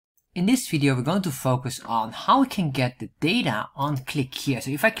In this video, we're going to focus on how we can get the data on click here.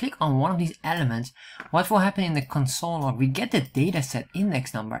 So if I click on one of these elements, what will happen in the console log? We get the dataset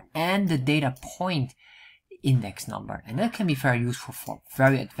index number and the data point index number. And that can be very useful for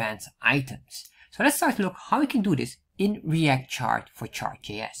very advanced items. So let's start to look how we can do this in React Chart for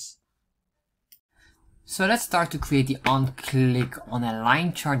Chart.js. So let's start to create the on-click on a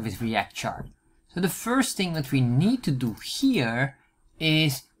line chart with React Chart. So the first thing that we need to do here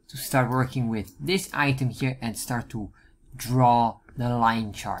is to start working with this item here and start to draw the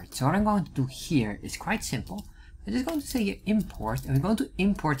line chart. So what I'm going to do here is quite simple. I'm just going to say here import, and we're going to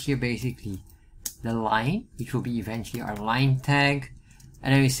import here basically the line, which will be eventually our line tag.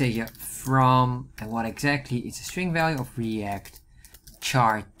 And then we say here from, and what exactly is a string value of React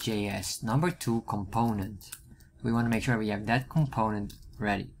Chartjs number 2 component. We want to make sure we have that component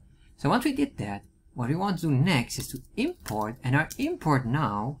ready. So once we did that, what we want to do next is to import, and our import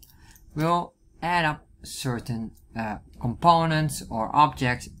now will add up certain components or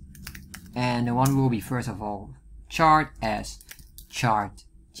objects, and the one will be first of all chart as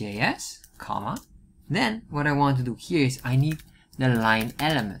chart.js, comma. Then what I want to do here is I need the line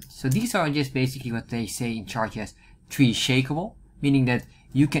element. So these are just basically what they say in Chartjs tree shakeable, meaning that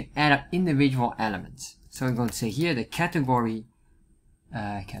you can add up individual elements. So I'm going to say here the category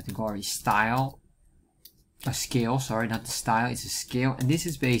style, a scale, sorry, not the style, it's a scale, and this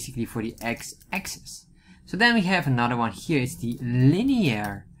is basically for the x-axis. So then we have another one here, it's the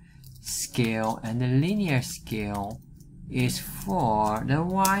linear scale, and the linear scale is for the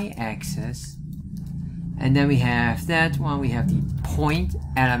y-axis. And then we have that one, we have the point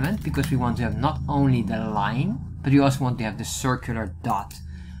element, because we want to have not only the line, but we also want to have the circular dot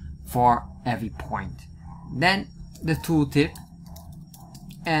for every point. Then the tooltip,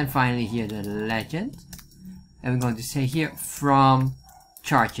 and finally here the legend. And we're going to say here from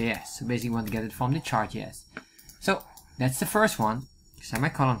Chartjs. So basically we want to get it from the Chartjs. So that's the first one.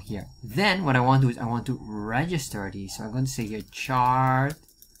 Semicolon here. Then what I want to do is I want to register these. So I'm going to say here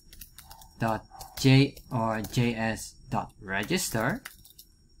chart.js.register.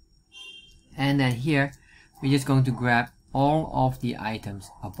 And then here we're just going to grab all of the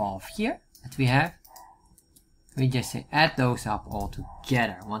items above here that we have. We just say add those up all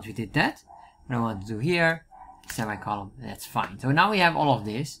together. Once we did that, what I want to do here, semicolon, that's fine. So now we have all of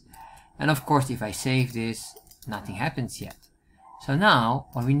this, and of course if I save this, nothing happens yet. So now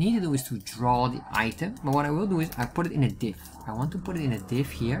what we need to do is to draw the item, but what I will do is I put it in a div. I want to put it in a div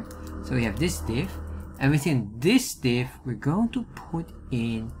here. So we have this div, and within this div we're going to put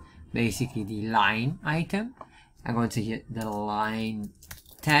in basically the line item. I'm going to say here the line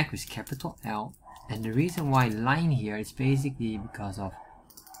tag with capital L, and the reason why line here is basically because of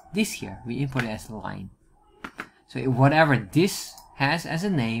this here. We import it as a line. So whatever this has as a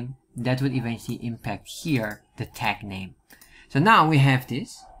name, that would eventually impact here the tag name. So now we have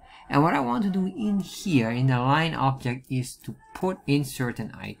this, and what I want to do in here in the line object is to put in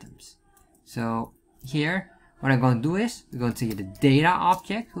certain items. So here what I'm going to do is we're going to say the data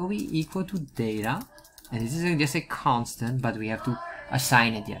object will be equal to data, and this is just a constant, but we have to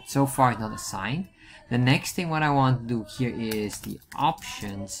assign it yet. So far it's not assigned. The next thing what I want to do here is the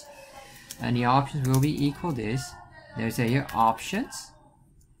options, and the options will be equal this. There's a here options,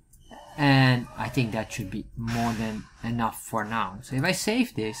 and I think that should be more than enough for now. So if I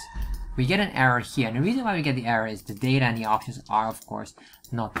save this, we get an error here, and the reason why we get the error is the data and the options are of course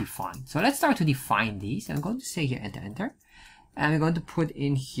not defined. So let's start to define these. I'm going to say here enter, and we're going to put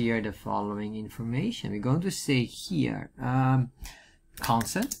in here the following information. We're going to say here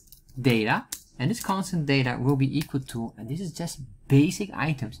constant data, and this constant data will be equal to, and this is just basic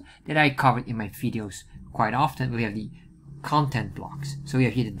items that I covered in my videos quite often. We have the content blocks. So we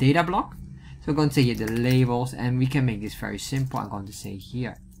have here the data block. So we're going to say here the labels, and we can make this very simple. I'm going to say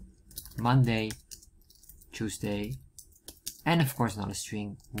here Monday, Tuesday, and of course another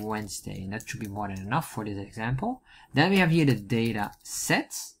string Wednesday, and that should be more than enough for this example. Then we have here the data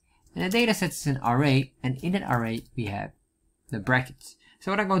sets, and the data sets is an array, and in that array we have the brackets.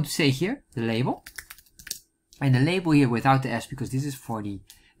 So what I'm going to say here, the label, and the label here without the S because this is for the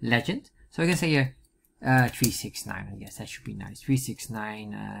legend. So I can say here 369, I guess that should be nice.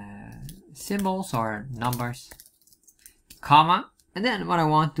 369 symbols or numbers, comma, and then what I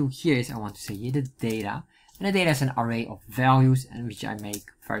want to here is I want to say here the data, and the data is an array of values, and which I make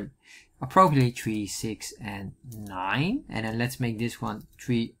very appropriately 3, 6, and 9, and then let's make this one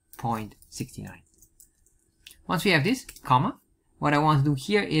 3.69. Once we have this, comma, what I want to do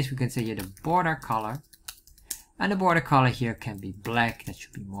here is we can say here the border color, and the border color here can be black. That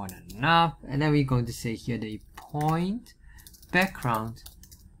should be more than enough. And then we're going to say here the point background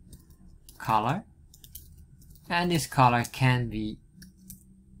color, and this color can be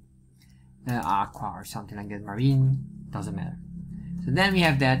aqua or something like that, marine, doesn't matter. So then we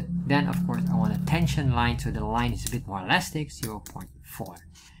have that. Then of course I want a tension line, so the line is a bit more elastic, 0.4.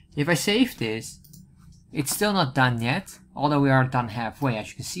 If I save this, it's still not done yet, although we are done halfway. As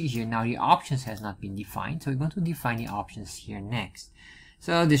you can see here, now the options has not been defined, so we're going to define the options here next.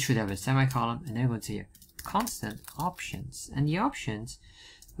 So this should have a semicolon, and then we're going to say here, constant options, and the options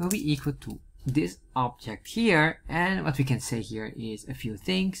will be equal to this object here. And what we can say here is a few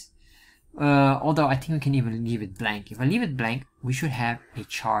things, although I think we can even leave it blank. If I leave it blank, we should have a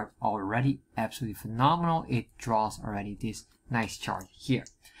chart already. Absolutely phenomenal. It draws already this nice chart here.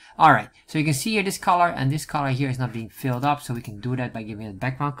 Alright, so you can see here this color and this color here is not being filled up, so we can do that by giving it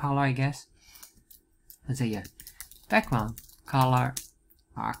background color, I guess. Let's say here, background color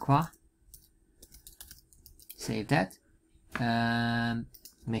aqua. Save that.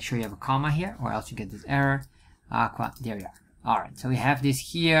 Make sure you have a comma here, or else you get this error. Aqua, there we are. Alright, so we have this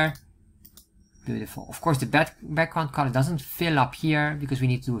here. Beautiful. Of course, the background color doesn't fill up here because we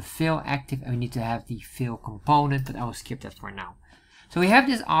need to do a fill active and we need to have the fill component, but I will skip that for now. So we have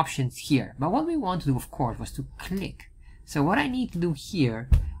these options here, but what we want to do, of course, was to click. So what I need to do here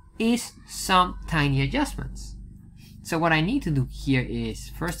is some tiny adjustments. So what I need to do here is,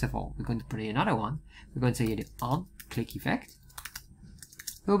 first of all, we're going to put in another one. We're going to say the on click effect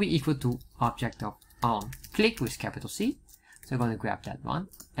will be equal to object of on click with capital C. So we're going to grab that one,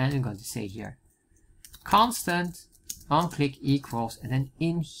 and we're going to say here constant on click equals, and then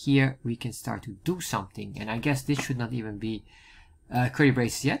in here we can start to do something. And I guess this should not even be curly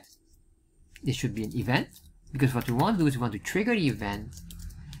braces yet. This should be an event, because what we want to do is we want to trigger the event,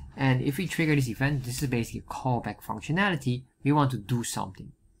 and if we trigger this event, this is basically a callback functionality. We want to do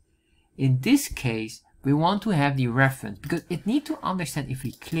something. In this case, we want to have the reference, because it needs to understand if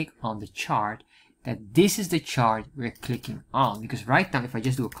we click on the chart that this is the chart we're clicking on. Because right now, if I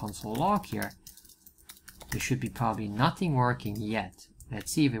just do a console log here, there should be probably nothing working yet.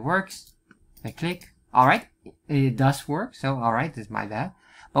 Let's see if it works. I click. Alright, it does work, so alright, that's my bad.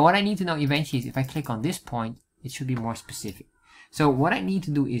 But what I need to know eventually is if I click on this point, it should be more specific. So what I need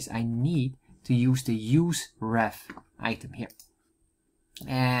to do is I need to use the use ref item here.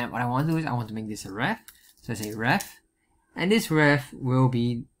 And what I want to do is I want to make this a ref. So I say ref, and this ref will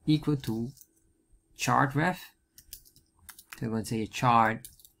be equal to chart ref. So I'm going to say a chart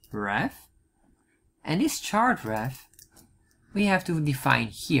ref. And this chart ref, we have to define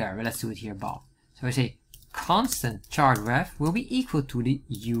here. Well, let's do it here above. So I say constant chart ref will be equal to the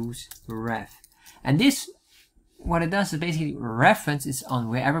use ref. And this, what it does is basically reference is on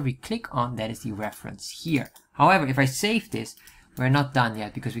wherever we click on, that is the reference here. However, if I save this, we're not done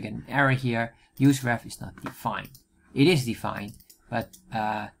yet because we get an error here. Use ref is not defined. It is defined, but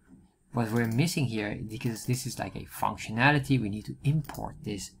what we're missing here, because this is like a functionality, we need to import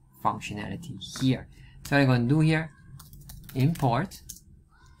this functionality here. So what I'm going to do here, import,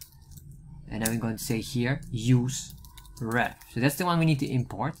 and then we're going to say here use ref. So that's the one we need to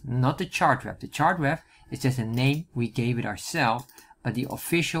import, not the chart ref. The chart ref is just a name we gave it ourselves, but the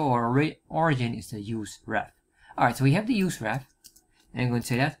official or origin is the use ref. Alright, so we have the use ref, and I'm going to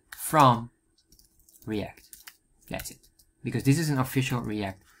say that from React. That's it. Because this is an official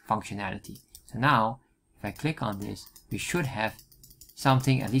React functionality. So now, if I click on this, we should have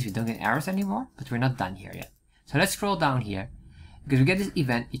something. At least we don't get errors anymore, but we're not done here yet. So let's scroll down here. Because we get this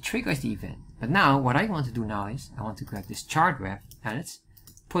event, it triggers the event. But now, what I want to do now is, I want to grab this chart ref, and let's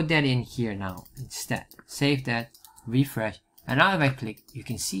put that in here now instead. Save that, refresh, and now if I click, you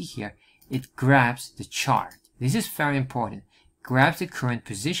can see here, it grabs the chart. This is very important. Grabs the current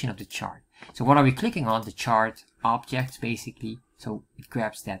position of the chart. So what are we clicking on? The chart objects, basically. So it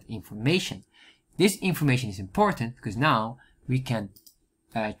grabs that information. This information is important because now we can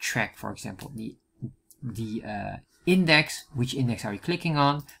track, for example, the index. Which index are we clicking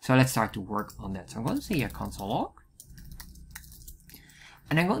on? So let's start to work on that. So I'm going to say here console log.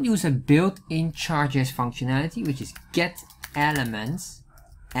 And I'm going to use a built-in Chartjs functionality, which is get elements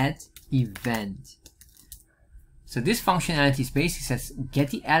at event. So this functionality basically says get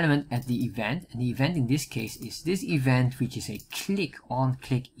the element at the event, and the event in this case is this event, which is a click on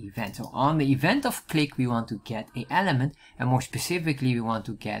click event. So on the event of click, we want to get an element, and more specifically, we want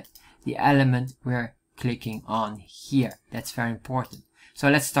to get the element we're clicking on here. That's very important. So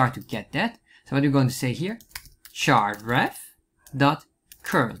let's start to get that. So what we're going to say here, chart ref dot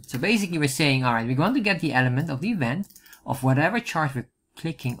current. So basically we're saying, all right, we want to get the element of the event of whatever chart we're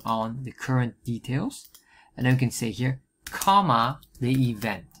clicking on, the current details. And then we can say here, comma, the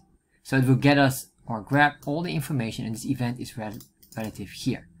event. So it will get us or grab all the information, and this event is relative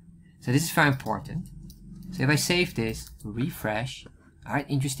here. So this is very important. So if I save this, refresh, alright,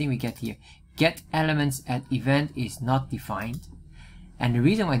 interesting, we get here, get elements at event is not defined. And the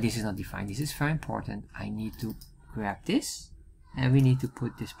reason why this is not defined, this is very important. I need to grab this, and we need to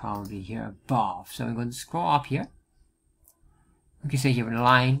put this probably here above. So I'm going to scroll up here. You can say here a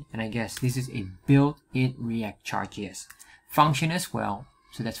line, and I guess this is a built-in React Chartjs function as well.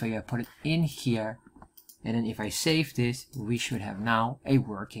 So that's why I put it in here. And then if I save this, we should have now a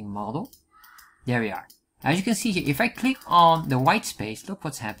working model. There we are. As you can see here, if I click on the white space, look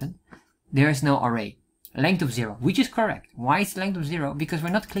what's happened. There is no array. Length of 0, which is correct. Why is length of 0? Because we're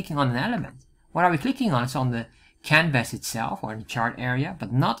not clicking on an element. What are we clicking on? It's on the canvas itself or in the chart area,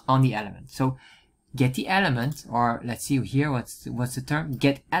 but not on the element. So get the element, or let's see here, what's the term?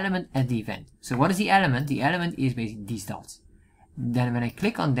 Get element at the event. So what is the element? The element is basically these dots. Then when I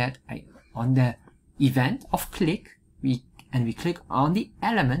click on that, on the event of click, we click on the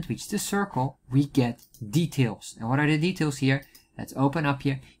element, which is the circle, we get details. And what are the details here? Let's open up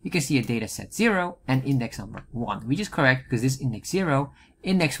here. You can see a data set 0 and index number 1, which is correct because this is index 0,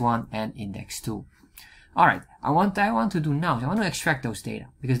 index 1, and index 2. Alright, what I want to do now is I want to extract those data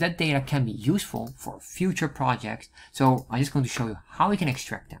because that data can be useful for future projects. So I'm just going to show you how we can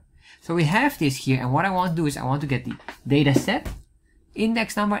extract them. So we have this here, and what I want to do is I want to get the data set,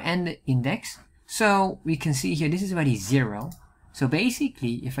 index number, and the index. So we can see here, this is already 0. So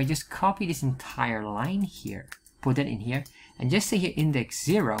basically, if I just copy this entire line here, put that in here, and just say here index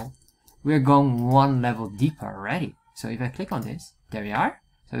 0, we're going one level deeper already. So if I click on this, there we are.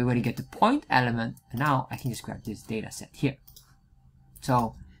 So we already get the point element, and now I can just grab this data set here.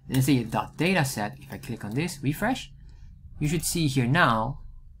 So let's say dot data set. If I click on this, refresh, you should see here now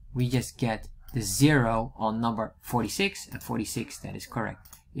we just get the 0 on number 46, and 46, that is correct.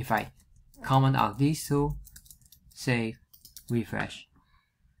 If I comment out these two, save, refresh,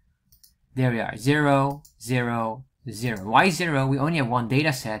 there we are, 0, 0, 0. Why 0? We only have one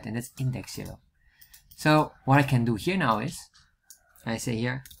data set, and that's index 0. So what I can do here now is I say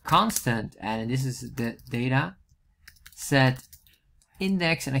here constant, and this is the data set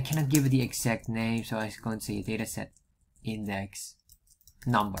index, and I cannot give it the exact name, so I'm going to say data set index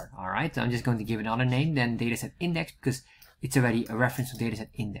number. Alright, so I'm just going to give it another name than data set index because it's already a reference to data set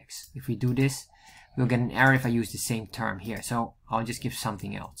index. If we do this, we'll get an error if I use the same term here, so I'll just give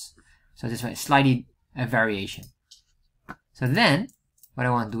something else. So this is slightly a variation. So then what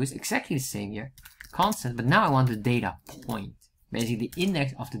I want to do is exactly the same here, constant, but now I want the data point, basically the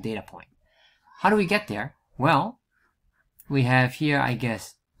index of the data point. How do we get there? Well, we have here, I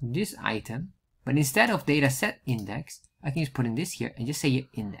guess, this item, but instead of data set index, I can just put in this here and just say here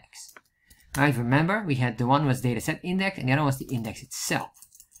index. Alright, remember we had the one was data set index and the other was the index itself.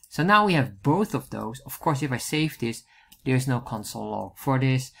 So now we have both of those. Of course, if I save this, there's no console log for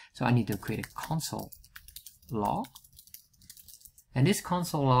this, so I need to create a console log. And this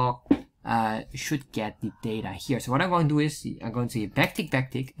console log should get the data here. So what I'm going to do is I'm going to say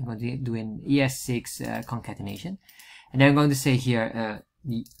backtick. I'm going to do an ES6 concatenation, and then I'm going to say here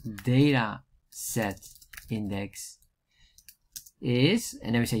the data set index is,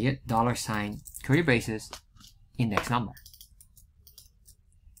 and then we say here $, curly braces, index number.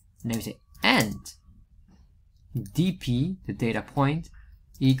 And then we say and dp, the data point,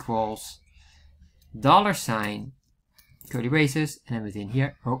 equals $, curly braces, and then within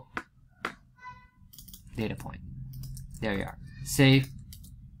here, data point. There we are. Save,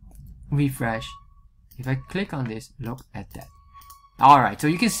 refresh. If I click on this, look at that. Alright, so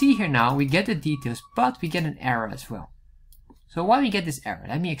you can see here now we get the details, but we get an error as well. So why we get this error?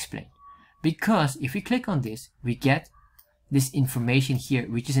 Let me explain. Because if we click on this, we get this information here,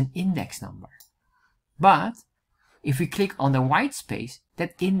 which is an index number. But if we click on the white space,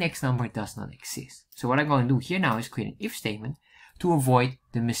 that index number does not exist. So what I'm going to do here now is create an if statement to avoid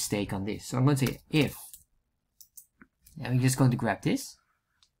the mistake on this. So I'm going to say if, and we're just going to grab this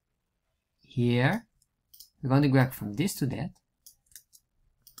here. We're going to grab from this to that,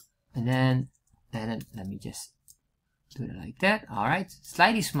 and then let me just do it like that. All right,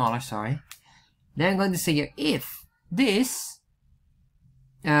 slightly smaller, sorry. Then I'm going to say here if this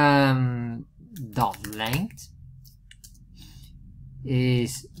dot length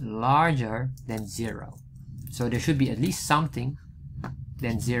is larger than 0. So there should be at least something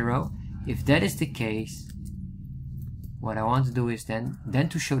than 0. If that is the case, what I want to do is then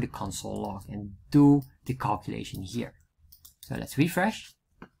to show the console log and do the calculation here. So let's refresh.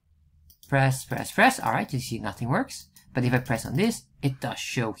 Press. Alright, you see nothing works. But if I press on this, it does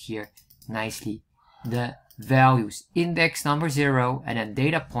show here nicely the values. Index number 0, and then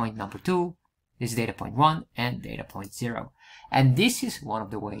data point number 2. This is data point 1 and data point 0. And this is one of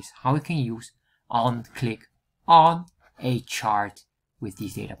the ways how we can use on-click on a chart with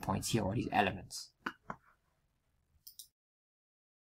these data points here, or these elements.